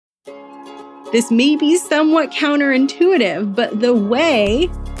This may be somewhat counterintuitive, but the way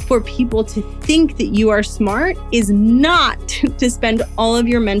for people to think that you are smart is not to spend all of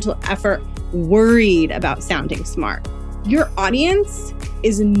your mental effort worried about sounding smart. Your audience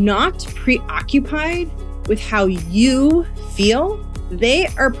is not preoccupied with how you feel. They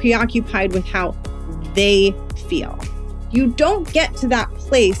are preoccupied with how they feel. You don't get to that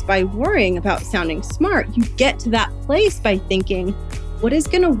place by worrying about sounding smart. You get to that place by thinking, what is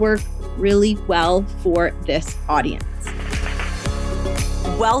going to work really well for this audience?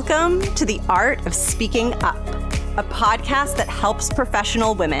 Welcome to The Art of Speaking Up, a podcast that helps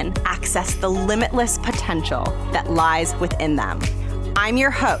professional women access the limitless potential that lies within them. I'm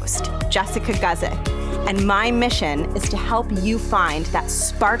your host, Jessica Guzik, and my mission is to help you find that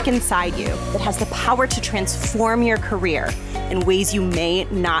spark inside you that has the power to transform your career in ways you may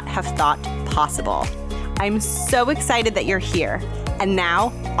not have thought possible. I'm so excited that you're here. And now,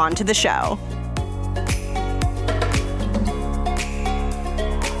 on to the show.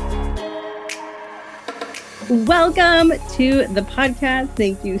 Welcome to the podcast.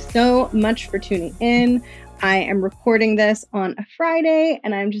 Thank you so much for tuning in. I am recording this on a Friday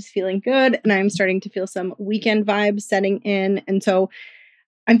and I'm just feeling good and I'm starting to feel some weekend vibes setting in. And so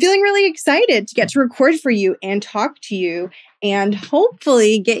I'm feeling really excited to get to record for you and talk to you and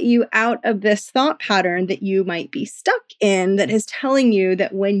hopefully get you out of this thought pattern that you might be stuck in that is telling you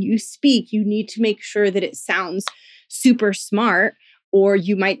that when you speak, you need to make sure that it sounds super smart, or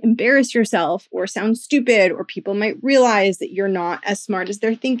you might embarrass yourself or sound stupid, or people might realize that you're not as smart as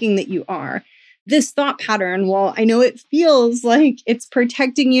they're thinking that you are. This thought pattern, while I know it feels like it's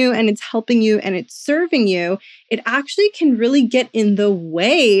protecting you and it's helping you and it's serving you, it actually can really get in the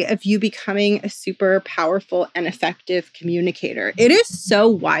way of you becoming a super powerful and effective communicator. It is so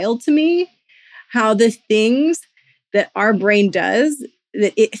wild to me how the things that our brain does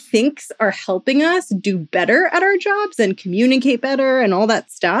that it thinks are helping us do better at our jobs and communicate better and all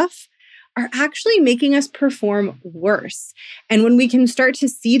that stuff are actually making us perform worse. And when we can start to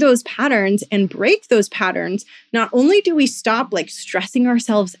see those patterns and break those patterns, not only do we stop stressing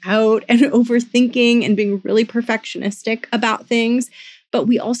ourselves out and overthinking and being really perfectionistic about things, but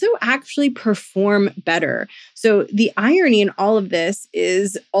we also actually perform better. So the irony in all of this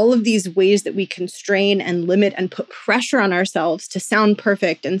is all of these ways that we constrain and limit and put pressure on ourselves to sound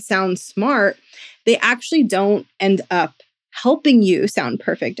perfect and sound smart, they actually don't end up helping you sound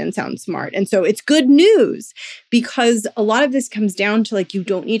perfect and sound smart. And so it's good news because a lot of this comes down to you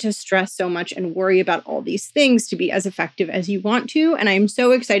don't need to stress so much and worry about all these things to be as effective as you want to. And I'm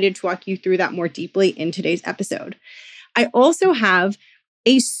so excited to walk you through that more deeply in today's episode. I also have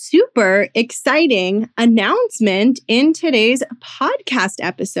a super exciting announcement in today's podcast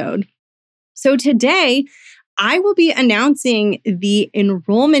episode. So today, I will be announcing the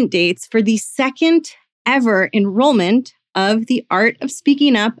enrollment dates for the second ever enrollment of the Art of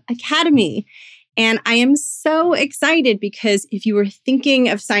Speaking Up Academy. And I am so excited because if you were thinking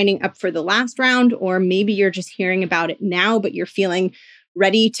of signing up for the last round, or maybe you're just hearing about it now, but you're feeling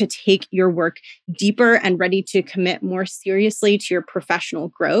ready to take your work deeper and ready to commit more seriously to your professional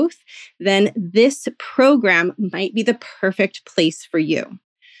growth, then this program might be the perfect place for you.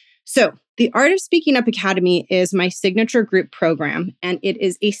 So the Art of Speaking Up Academy is my signature group program, and it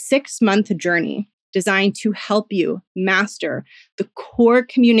is a 6-month journey designed to help you master the core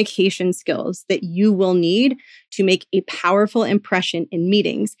communication skills that you will need to make a powerful impression in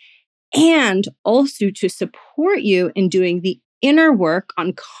meetings, and also to support you in doing the inner work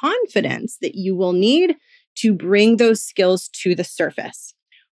on confidence that you will need to bring those skills to the surface.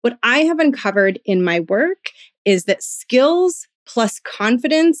 What I have uncovered in my work is that skills plus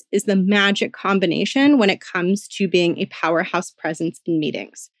confidence is the magic combination when it comes to being a powerhouse presence in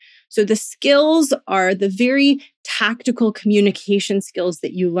meetings. So the skills are the very tactical communication skills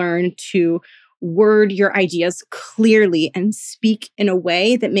that you learn to word your ideas clearly and speak in a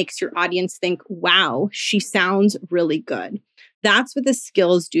way that makes your audience think, wow, she sounds really good. That's what the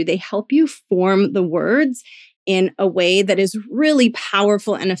skills do. They help you form the words in a way that is really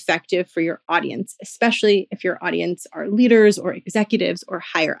powerful and effective for your audience, especially if your audience are leaders or executives or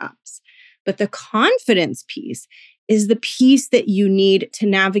higher ups. But the confidence piece is the piece that you need to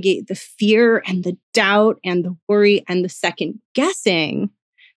navigate the fear and the doubt and the worry and the second guessing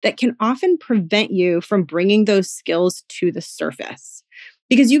that can often prevent you from bringing those skills to the surface.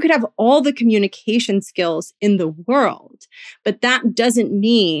 Because you could have all the communication skills in the world, but that doesn't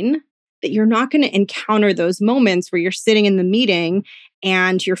mean that you're not going to encounter those moments where you're sitting in the meeting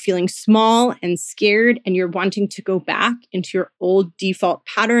and you're feeling small and scared and you're wanting to go back into your old default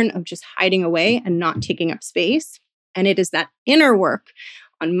pattern of just hiding away and not taking up space. And it is that inner work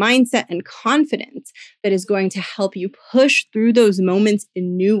on mindset and confidence that is going to help you push through those moments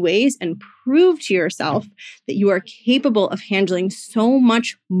in new ways and prove to yourself that you are capable of handling so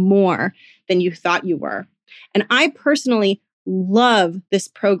much more than you thought you were. And I personally love this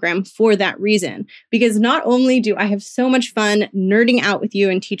program for that reason, because not only do I have so much fun nerding out with you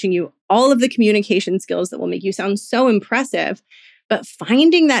and teaching you all of the communication skills that will make you sound so impressive, but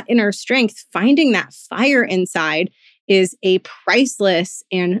finding that inner strength, finding that fire inside is a priceless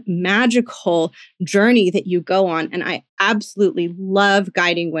and magical journey that you go on. And I absolutely love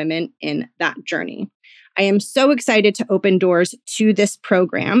guiding women in that journey. I am so excited to open doors to this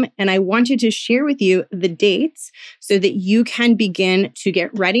program, and I wanted to share with you the dates so that you can begin to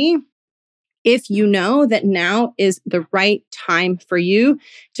get ready if you know that now is the right time for you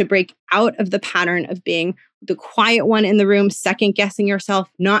to break out of the pattern of being the quiet one in the room, second guessing yourself,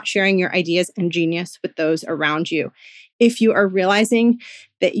 not sharing your ideas and genius with those around you. If you are realizing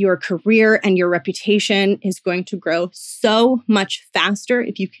that your career and your reputation is going to grow so much faster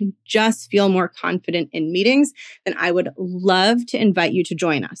if you can just feel more confident in meetings, then I would love to invite you to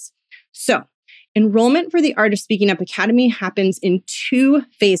join us. So, enrollment for the Art of Speaking Up Academy happens in 2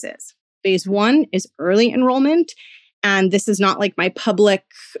 phases. Phase 1 is early enrollment. And this is not like my public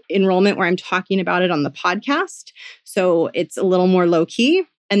enrollment where I'm talking about it on the podcast. So it's a little more low key.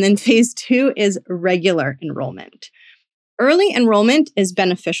 And then phase 2 is regular enrollment. Early enrollment is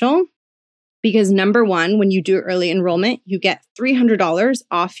beneficial because number one, when you do early enrollment, you get $300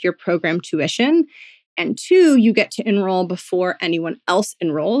 off your program tuition. And 2, you get to enroll before anyone else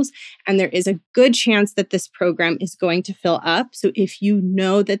enrolls. And there is a good chance that this program is going to fill up. So if you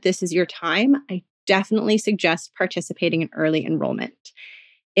know that this is your time, I definitely suggest participating in early enrollment.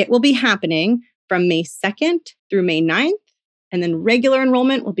 It will be happening from May 2nd through May 9th, and then regular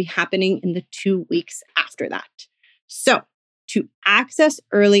enrollment will be happening in the 2 weeks after that. So to access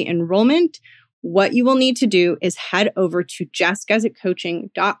early enrollment, what you will need to do is head over to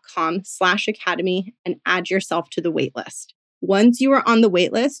jessguzikcoaching.com/academy and add yourself to the waitlist. Once you are on the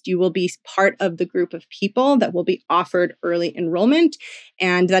waitlist, you will be part of the group of people that will be offered early enrollment.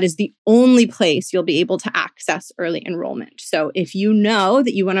 And that is the only place you'll be able to access early enrollment. So if you know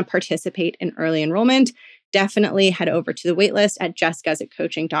that you want to participate in early enrollment, definitely head over to the waitlist at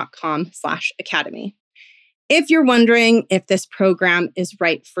jessguzikcoaching.com/academy. If you're wondering if this program is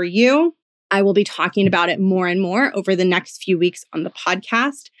right for you, I will be talking about it more and more over the next few weeks on the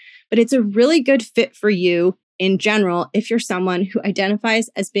podcast, but it's a really good fit for you in general if you're someone who identifies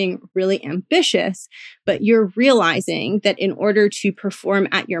as being really ambitious, but you're realizing that in order to perform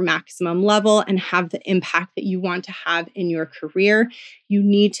at your maximum level and have the impact that you want to have in your career, you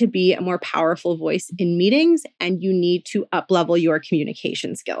need to be a more powerful voice in meetings and you need to up-level your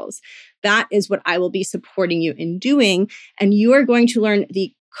communication skills. That is what I will be supporting you in doing, and you are going to learn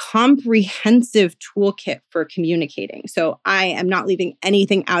the comprehensive toolkit for communicating. So I am not leaving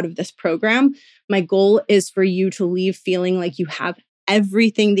anything out of this program. My goal is for you to leave feeling like you have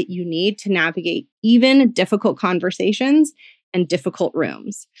everything that you need to navigate even difficult conversations and difficult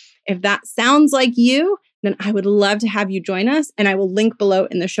rooms. If that sounds like you, then I would love to have you join us. And I will link below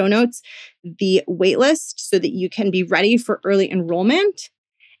in the show notes the waitlist so that you can be ready for early enrollment.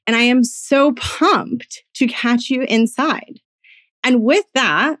 And I am so pumped to catch you inside. And with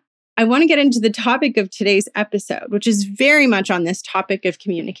that, I want to get into the topic of today's episode, which is very much on this topic of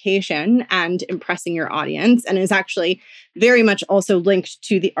communication and impressing your audience, and is actually very much also linked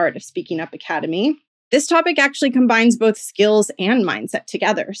to the Art of Speaking Up Academy. This topic actually combines both skills and mindset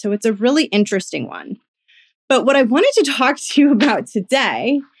together, so it's a really interesting one. But what I wanted to talk to you about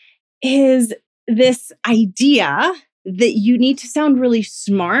today is this idea that you need to sound really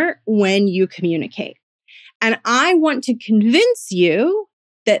smart when you communicate. And I want to convince you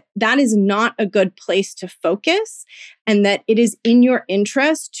that that is not a good place to focus and that it is in your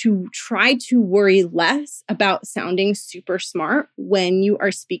interest to try to worry less about sounding super smart when you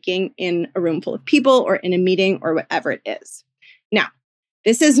are speaking in a room full of people or in a meeting or whatever it is. Now,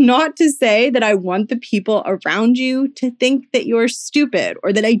 this is not to say that I want the people around you to think that you're stupid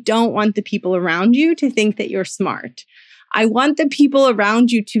or that I don't want the people around you to think that you're smart. I want the people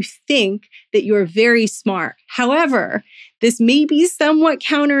around you to think that you're very smart. However, this may be somewhat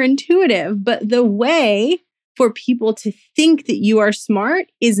counterintuitive, but the way for people to think that you are smart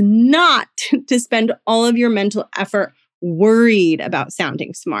is not to spend all of your mental effort worried about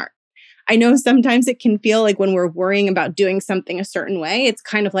sounding smart. I know sometimes it can feel like when we're worrying about doing something a certain way, it's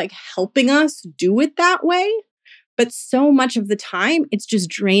kind of like helping us do it that way. But so much of the time, it's just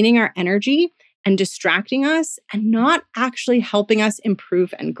draining our energy and distracting us and not actually helping us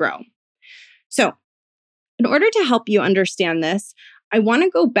improve and grow. So, in order to help you understand this, I want to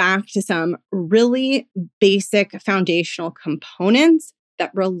go back to some really basic foundational components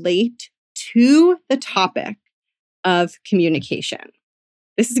that relate to the topic of communication.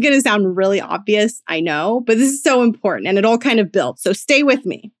 This is going to sound really obvious, I know, but this is so important and it all kind of builds. So stay with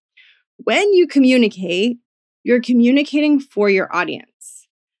me. When you communicate, you're communicating for your audience.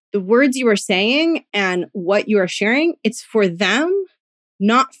 The words you are saying and what you are sharing, it's for them,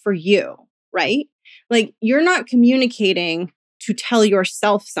 not for you, right? Like you're not communicating to tell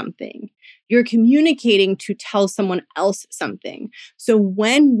yourself something. You're communicating to tell someone else something. So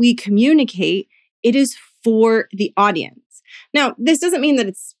when we communicate, it is for the audience. Now, this doesn't mean that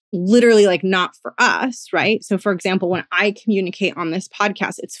it's literally like not for us, right? So for example, when I communicate on this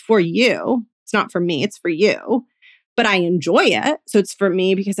podcast, it's for you. It's not for me, it's for you. But I enjoy it. So it's for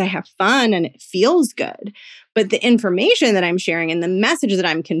me because I have fun and it feels good. But the information that I'm sharing and the message that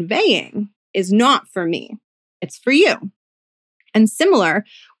I'm conveying is not for me. It's for you. And similar,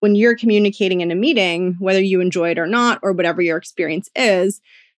 when you're communicating in a meeting, whether you enjoy it or not, or whatever your experience is,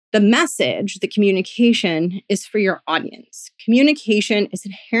 the message, the communication is for your audience. Communication is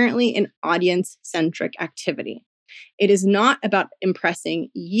inherently an audience-centric activity. It is not about impressing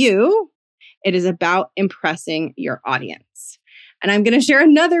you. It is about impressing your audience. And I'm going to share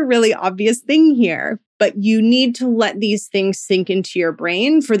another really obvious thing here, but you need to let these things sink into your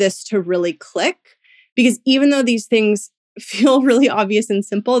brain for this to really click. Because even though these things feel really obvious and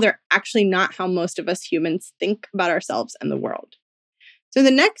simple, they're actually not how most of us humans think about ourselves and the world. So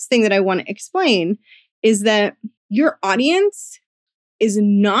the next thing that I want to explain is that your audience is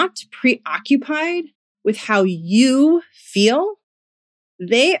not preoccupied with how you feel.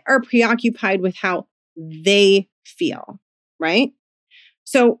 They are preoccupied with how they feel, right?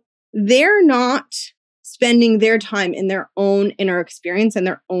 So they're not spending their time in their own inner experience and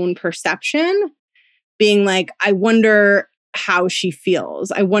their own perception, being like, I wonder how she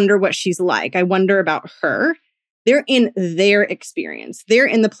feels. I wonder what she's like. I wonder about her. They're in their experience. They're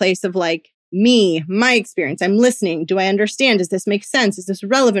in the place of like, me, my experience. I'm listening. Do I understand? Does this make sense? Is this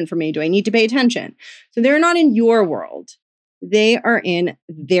relevant for me? Do I need to pay attention? So they're not in your world. They are in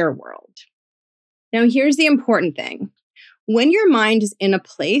their world. Now, here's the important thing. When your mind is in a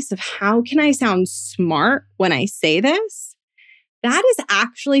place of how can I sound smart when I say this, that is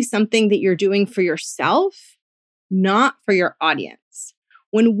actually something that you're doing for yourself, not for your audience.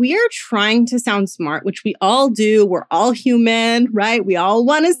 When we're trying to sound smart, which we all do, we're all human, right? We all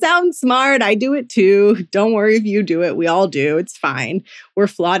want to sound smart. I do it too. Don't worry if you do it. We all do. It's fine. We're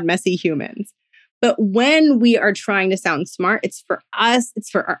flawed, messy humans. But when we are trying to sound smart, it's for us, it's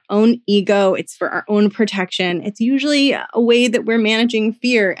for our own ego, it's for our own protection. It's usually a way that we're managing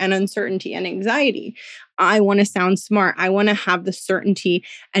fear and uncertainty and anxiety. I want to sound smart. I want to have the certainty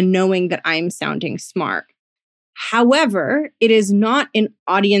and knowing that I'm sounding smart. However, it is not an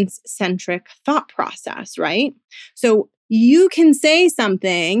audience-centric thought process, right? So you can say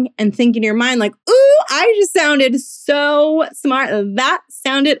something and think in your mind like, ooh, I just sounded so smart. That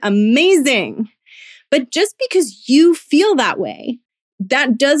sounded amazing. But just because you feel that way,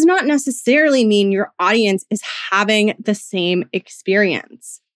 that does not necessarily mean your audience is having the same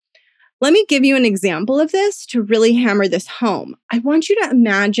experience. Let me give you an example of this to really hammer this home. I want you to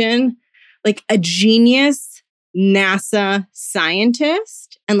imagine like a genius NASA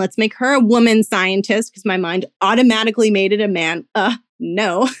scientist, and let's make her a woman scientist because my mind automatically made it a man.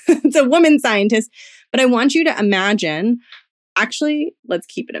 No, it's a woman scientist. But I want you to imagine, actually, let's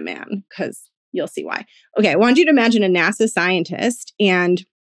keep it a man because you'll see why. Okay, I want you to imagine a NASA scientist and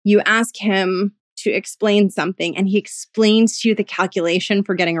you ask him to explain something and he explains to you the calculation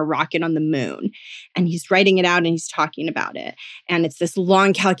for getting a rocket on the moon. And he's writing it out and he's talking about it. And it's this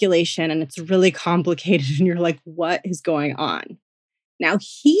long calculation and it's really complicated. And you're like, what is going on? Now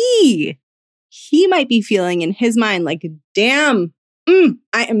he might be feeling in his mind like, damn,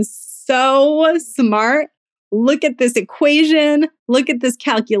 I am so smart. Look at this equation. Look at this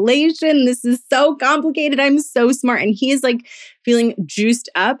calculation. This is so complicated. I'm so smart. And he is like feeling juiced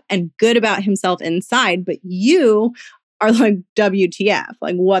up and good about himself inside. But you are like, WTF?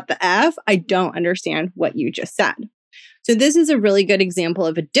 Like, what the F? I don't understand what you just said. So this is a really good example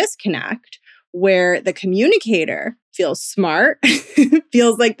of a disconnect where the communicator feels smart,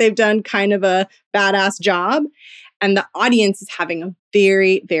 feels like they've done kind of a badass job. And the audience is having a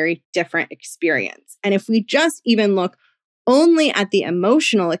very, very different experience. And if we just even look only at the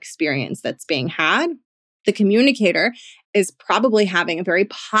emotional experience that's being had, the communicator is probably having a very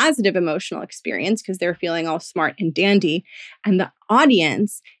positive emotional experience because they're feeling all smart and dandy. And the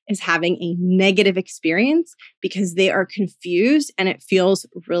audience is having a negative experience because they are confused and it feels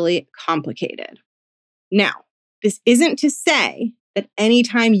really complicated. Now, this isn't to say that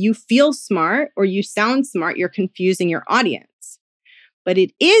anytime you feel smart or you sound smart, you're confusing your audience. But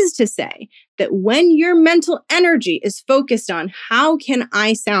it is to say that when your mental energy is focused on how can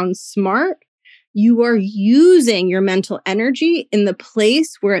I sound smart, you are using your mental energy in the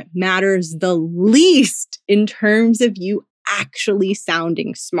place where it matters the least in terms of you actually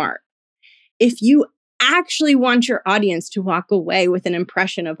sounding smart. If you actually want your audience to walk away with an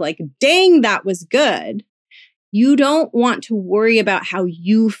impression of like, dang, that was good, you don't want to worry about how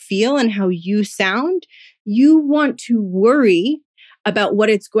you feel and how you sound. You want to worry about what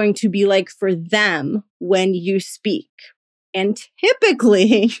it's going to be like for them when you speak. And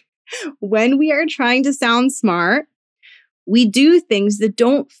typically, when we are trying to sound smart, we do things that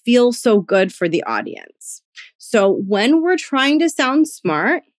don't feel so good for the audience. So when we're trying to sound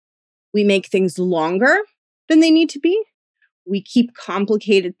smart, we make things longer than they need to be. We keep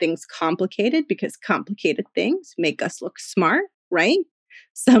complicated things complicated because complicated things make us look smart, right?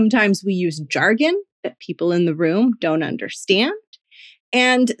 Sometimes we use jargon that people in the room don't understand.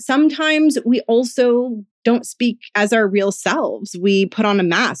 And sometimes we also don't speak as our real selves. We put on a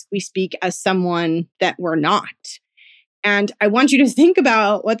mask. We speak as someone that we're not. And I want you to think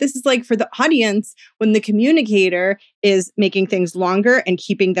about what this is like for the audience when the communicator is making things longer and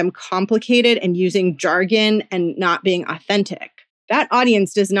keeping them complicated and using jargon and not being authentic. That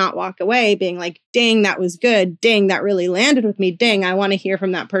audience does not walk away being like, dang, that was good. Dang, that really landed with me. Dang, I want to hear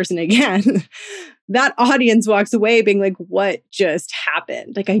from that person again. That audience walks away being like, what just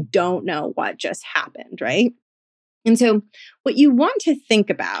happened? Like, I don't know what just happened, right? And so what you want to think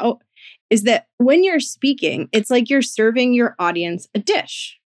about is that when you're speaking, it's like you're serving your audience a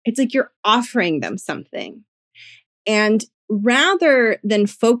dish. It's like you're offering them something. And rather than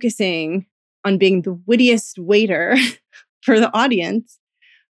focusing on being the wittiest waiter for the audience,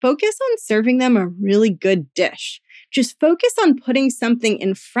 focus on serving them a really good dish. Just focus on putting something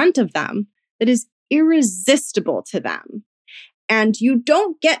in front of them that is irresistible to them. And you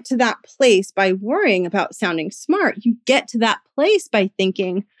don't get to that place by worrying about sounding smart. You get to that place by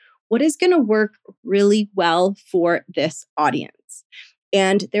thinking, what is going to work really well for this audience?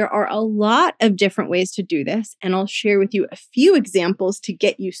 And there are a lot of different ways to do this. And I'll share with you a few examples to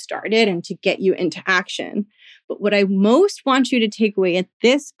get you started and to get you into action. But what I most want you to take away at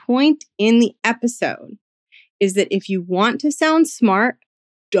this point in the episode is that if you want to sound smart,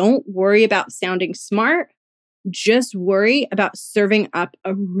 don't worry about sounding smart. Just worry about serving up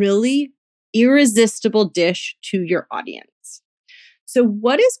a really irresistible dish to your audience. So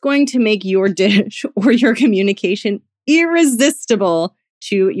what is going to make your dish or your communication irresistible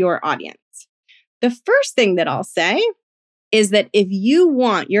to your audience? The first thing that I'll say is that if you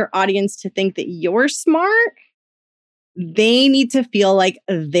want your audience to think that you're smart, they need to feel like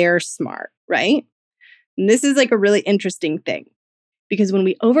they're smart, right? And this is like a really interesting thing. Because when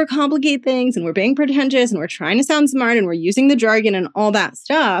we overcomplicate things and we're being pretentious and we're trying to sound smart and we're using the jargon and all that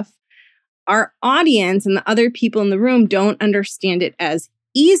stuff, our audience and the other people in the room don't understand it as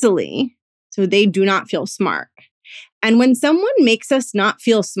easily, so they do not feel smart. And when someone makes us not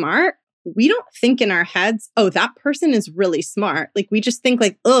feel smart, we don't think in our heads, oh, that person is really smart. Like we just think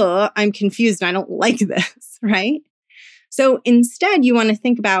like, oh, I'm confused and I don't like this, right? So instead, you want to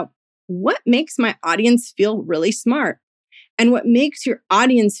think about what makes my audience feel really smart. And what makes your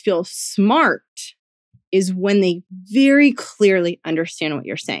audience feel smart is when they very clearly understand what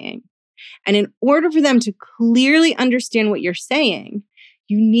you're saying. And in order for them to clearly understand what you're saying,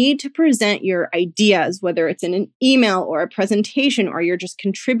 you need to present your ideas, whether it's in an email or a presentation, or you're just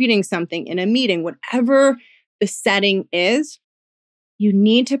contributing something in a meeting, whatever the setting is, you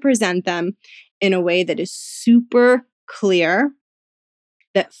need to present them in a way that is super clear,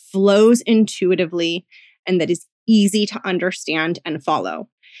 that flows intuitively, and that is easy to understand and follow.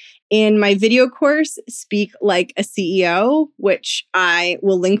 In my video course, Speak Like a CEO, which I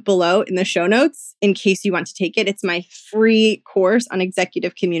will link below in the show notes in case you want to take it. It's my free course on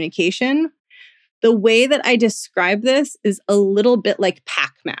executive communication. The way that I describe this is a little bit like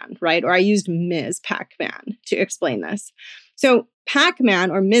Pac-Man, right? Or I used Ms. Pac-Man to explain this. So Pac-Man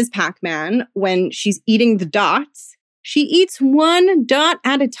or Ms. Pac-Man, when she's eating the dots, she eats one dot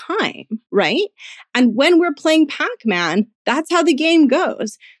at a time, right? And when we're playing Pac-Man, that's how the game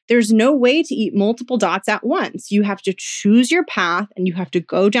goes. There's no way to eat multiple dots at once. You have to choose your path and you have to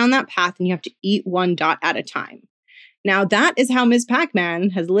go down that path and you have to eat one dot at a time. Now, that is how Ms.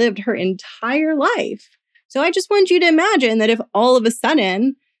 Pac-Man has lived her entire life. So I just want you to imagine that if all of a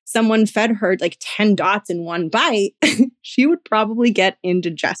sudden someone fed her like 10 dots in one bite, she would probably get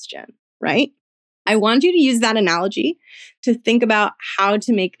indigestion, right? I want you to use that analogy to think about how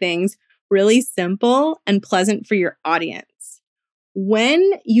to make things really simple and pleasant for your audience.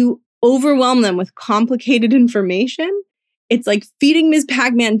 when you overwhelm them with complicated information, it's like feeding Ms.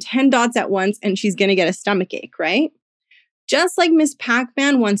 Pac-Man 10 dots at once and she's going to get a stomachache, right? Just like Ms.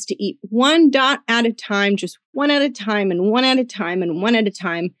 Pac-Man wants to eat one dot at a time, just one at a time and one at a time and one at a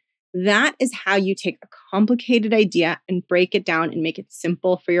time, that is how you take a complicated idea and break it down and make it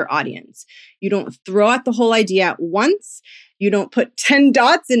simple for your audience. You don't throw out the whole idea at once. You don't put 10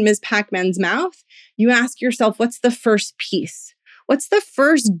 dots in Ms. Pac-Man's mouth. You ask yourself, what's the first piece? What's the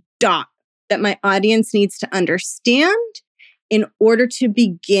first dot that my audience needs to understand in order to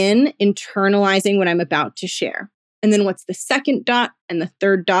begin internalizing what I'm about to share? And then what's the second dot and the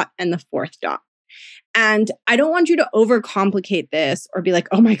third dot and the fourth dot? And I don't want you to overcomplicate this or be like,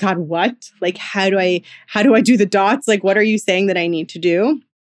 oh my God, what? Like, how do I do the dots? Like, what are you saying that I need to do?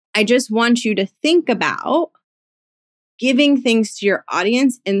 I just want you to think about giving things to your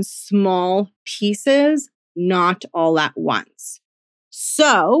audience in small pieces, not all at once.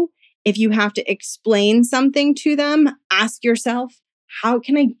 So if you have to explain something to them, ask yourself, how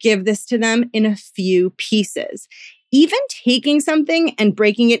can I give this to them in a few pieces? Even taking something and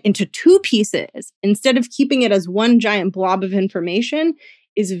breaking it into 2 pieces instead of keeping it as one giant blob of information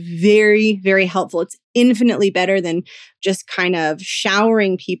is very, very helpful. It's infinitely better than just kind of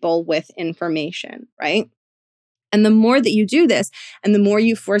showering people with information, right? And the more that you do this, and the more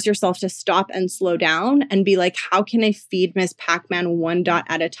you force yourself to stop and slow down and be like, how can I feed Ms. Pac-Man one dot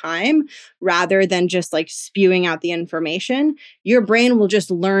at a time rather than just like spewing out the information, your brain will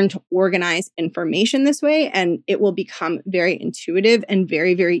just learn to organize information this way, and it will become very intuitive and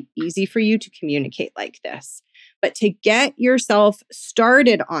very, very easy for you to communicate like this. But to get yourself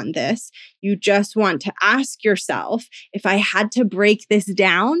started on this, you just want to ask yourself, if I had to break this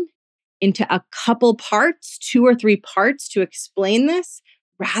down into a couple parts, 2 or 3 parts to explain this,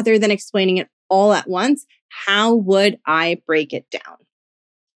 rather than explaining it all at once, how would I break it down?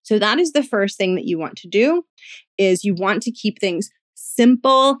 So that is the first thing that you want to do, is you want to keep things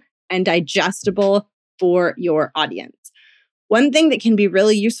simple and digestible for your audience. One thing that can be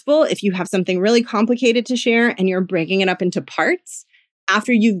really useful if you have something really complicated to share and you're breaking it up into parts,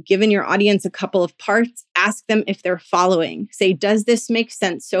 after you've given your audience a couple of parts, ask them if they're following. Say, does this make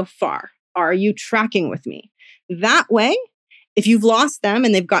sense so far? Are you tracking with me? That way, if you've lost them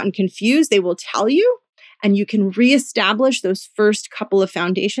and they've gotten confused, they will tell you, and you can reestablish those first couple of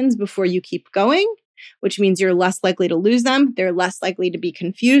foundations before you keep going, which means you're less likely to lose them. They're less likely to be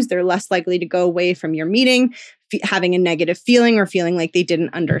confused. They're less likely to go away from your meeting having a negative feeling or feeling like they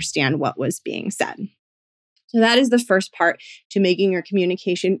didn't understand what was being said. So that is the first part to making your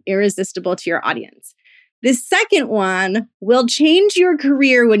communication irresistible to your audience. The second one will change your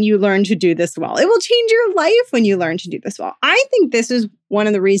career when you learn to do this well. It will change your life when you learn to do this well. I think this is one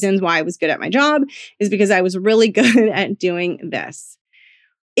of the reasons why I was good at my job, is because I was really good at doing this.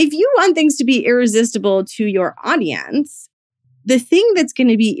 If you want things to be irresistible to your audience, the thing that's going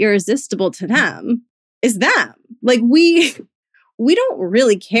to be irresistible to them is them. Like we don't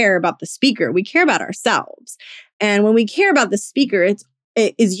really care about the speaker. We care about ourselves. And when we care about the speaker,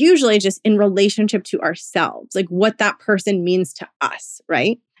 it is usually just in relationship to ourselves, like what that person means to us,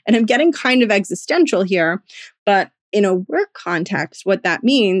 right? And I'm getting kind of existential here, but in a work context, what that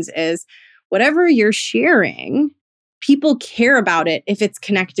means is whatever you're sharing, people care about it if it's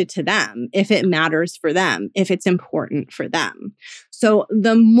connected to them, if it matters for them, if it's important for them. So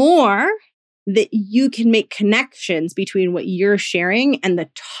the more that you can make connections between what you're sharing and the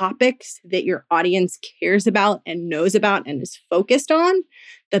topics that your audience cares about and knows about and is focused on,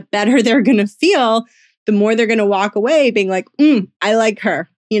 the better they're going to feel, the more they're going to walk away being like, I like her,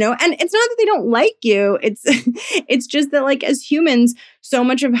 you know? And it's not that they don't like you. It's just that, like, as humans, so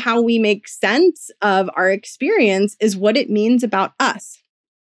much of how we make sense of our experience is what it means about us.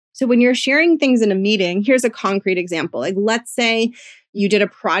 So when you're sharing things in a meeting, here's a concrete example. Like, let's say you did a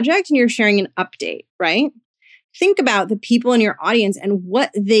project and you're sharing an update, right? Think about the people in your audience and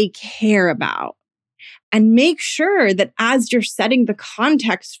what they care about. And make sure that as you're setting the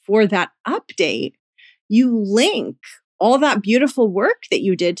context for that update, you link all that beautiful work that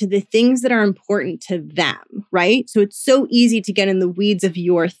you did to the things that are important to them, right? So it's so easy to get in the weeds of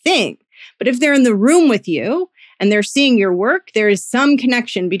your thing. But if they're in the room with you and they're seeing your work, there is some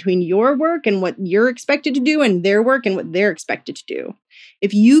connection between your work and what you're expected to do and their work and what they're expected to do.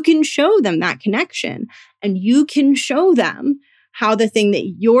 If you can show them that connection and you can show them how the thing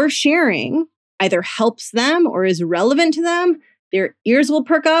that you're sharing either helps them or is relevant to them, their ears will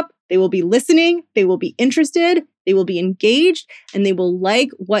perk up, they will be listening, they will be interested, they will be engaged, and they will like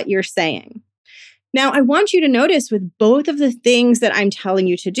what you're saying. Now, I want you to notice with both of the things that I'm telling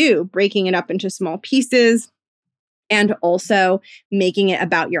you to do, breaking it up into small pieces and also making it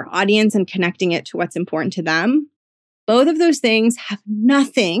about your audience and connecting it to what's important to them. Both of those things have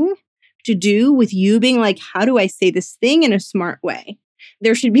nothing to do with you being like, how do I say this thing in a smart way?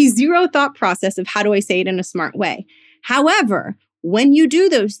 There should be zero thought process of how do I say it in a smart way. However, when you do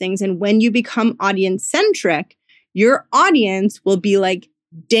those things and when you become audience centric, your audience will be like,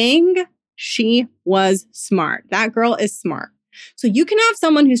 dang, she was smart. That girl is smart. So you can have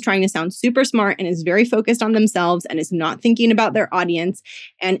someone who's trying to sound super smart and is very focused on themselves and is not thinking about their audience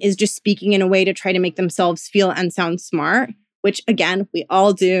and is just speaking in a way to try to make themselves feel and sound smart, which again, we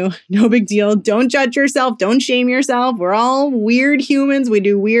all do. No big deal. Don't judge yourself. Don't shame yourself. We're all weird humans. We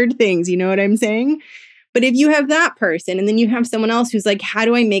do weird things. You know what I'm saying? But if you have that person and then you have someone else who's like, how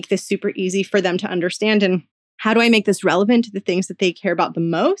do I make this super easy for them to understand? And how do I make this relevant to the things that they care about the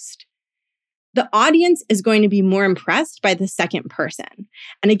most? The audience is going to be more impressed by the second person.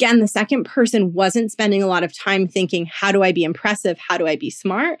 And again, the second person wasn't spending a lot of time thinking, how do I be impressive? How do I be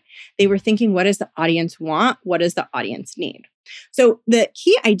smart? They were thinking, what does the audience want? What does the audience need? So the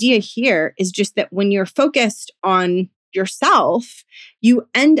key idea here is just that when you're focused on yourself, you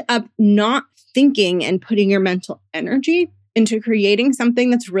end up not thinking and putting your mental energy into creating something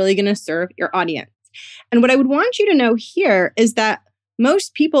that's really going to serve your audience. And what I would want you to know here is that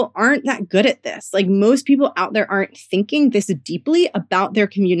most people aren't that good at this. Like most people out there aren't thinking this deeply about their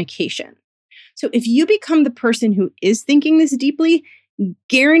communication. So if you become the person who is thinking this deeply,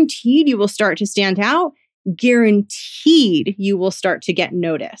 guaranteed you will start to stand out. Guaranteed you will start to get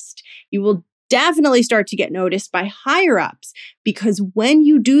noticed. You will definitely start to get noticed by higher ups because when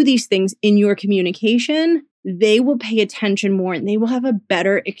you do these things in your communication, they will pay attention more and they will have a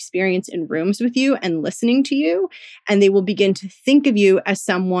better experience in rooms with you and listening to you. And they will begin to think of you as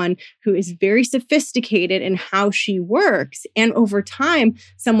someone who is very sophisticated in how she works. And over time,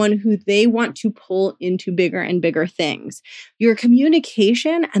 someone who they want to pull into bigger and bigger things. Your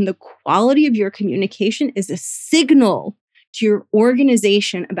communication and the quality of your communication is a signal to your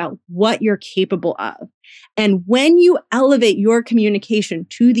organization about what you're capable of. And when you elevate your communication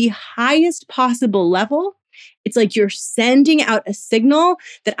to the highest possible level, it's like you're sending out a signal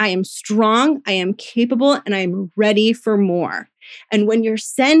that I am strong, I am capable, and I am ready for more. And when you're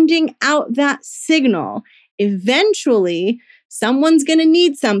sending out that signal, eventually someone's going to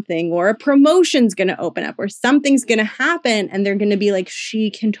need something or a promotion's going to open up or something's going to happen and they're going to be like,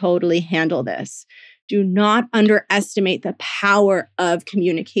 she can totally handle this. Do not underestimate the power of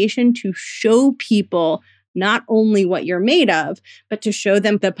communication to show people not only what you're made of, but to show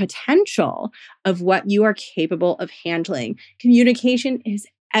them the potential of what you are capable of handling. Communication is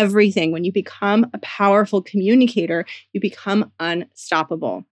everything. When you become a powerful communicator, you become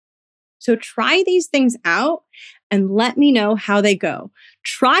unstoppable. So try these things out and let me know how they go.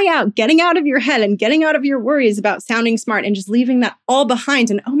 Try out getting out of your head and getting out of your worries about sounding smart and just leaving that all behind.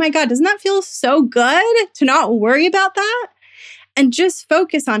 And oh my God, doesn't that feel so good to not worry about that? And just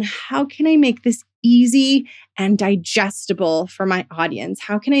focus on how can I make this easy and digestible for my audience?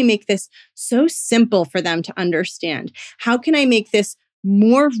 How can I make this so simple for them to understand? How can I make this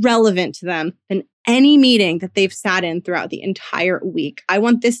more relevant to them than any meeting that they've sat in throughout the entire week? I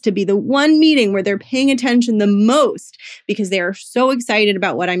want this to be the one meeting where they're paying attention the most because they are so excited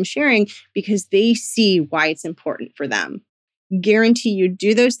about what I'm sharing because they see why it's important for them. Guarantee you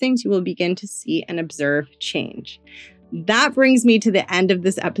do those things, you will begin to see and observe change. That brings me to the end of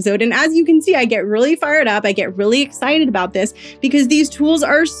this episode. And as you can see, I get really fired up. I get really excited about this because these tools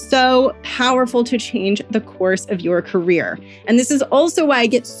are so powerful to change the course of your career. And this is also why I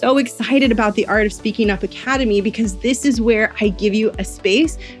get so excited about the Art of Speaking Up Academy, because this is where I give you a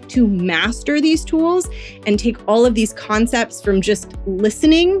space to master these tools and take all of these concepts from just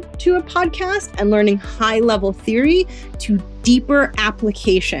listening to a podcast and learning high-level theory to deeper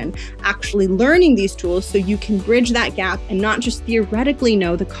application, actually learning these tools so you can bridge that gap and not just theoretically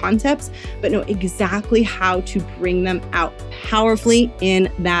know the concepts, but know exactly how to bring them out powerfully in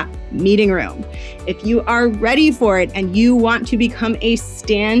that meeting room. If you are ready for it and you want to become a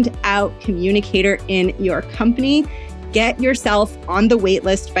standout communicator in your company, get yourself on the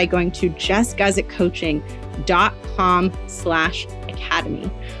waitlist by going to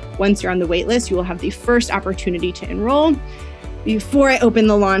jessguzikcoaching.com/academy. Once you're on the waitlist, you will have the first opportunity to enroll before I open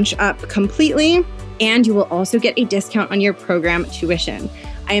the launch up completely. And you will also get a discount on your program tuition.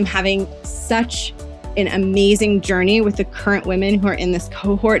 I am having such an amazing journey with the current women who are in this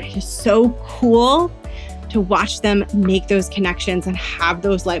cohort. It is so cool to watch them make those connections and have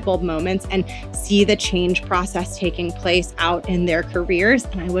those light bulb moments and see the change process taking place out in their careers.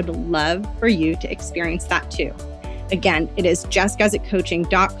 And I would love for you to experience that too. Again, it is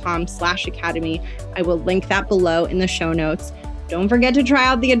jessguzikcoaching.com/academy. I will link that below in the show notes. Don't forget to try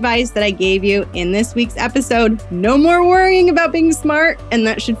out the advice that I gave you in this week's episode. No more worrying about being smart, and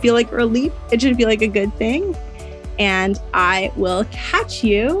that should feel like a relief. It should feel like a good thing. And I will catch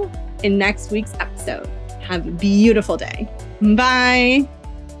you in next week's episode. Have a beautiful day. Bye.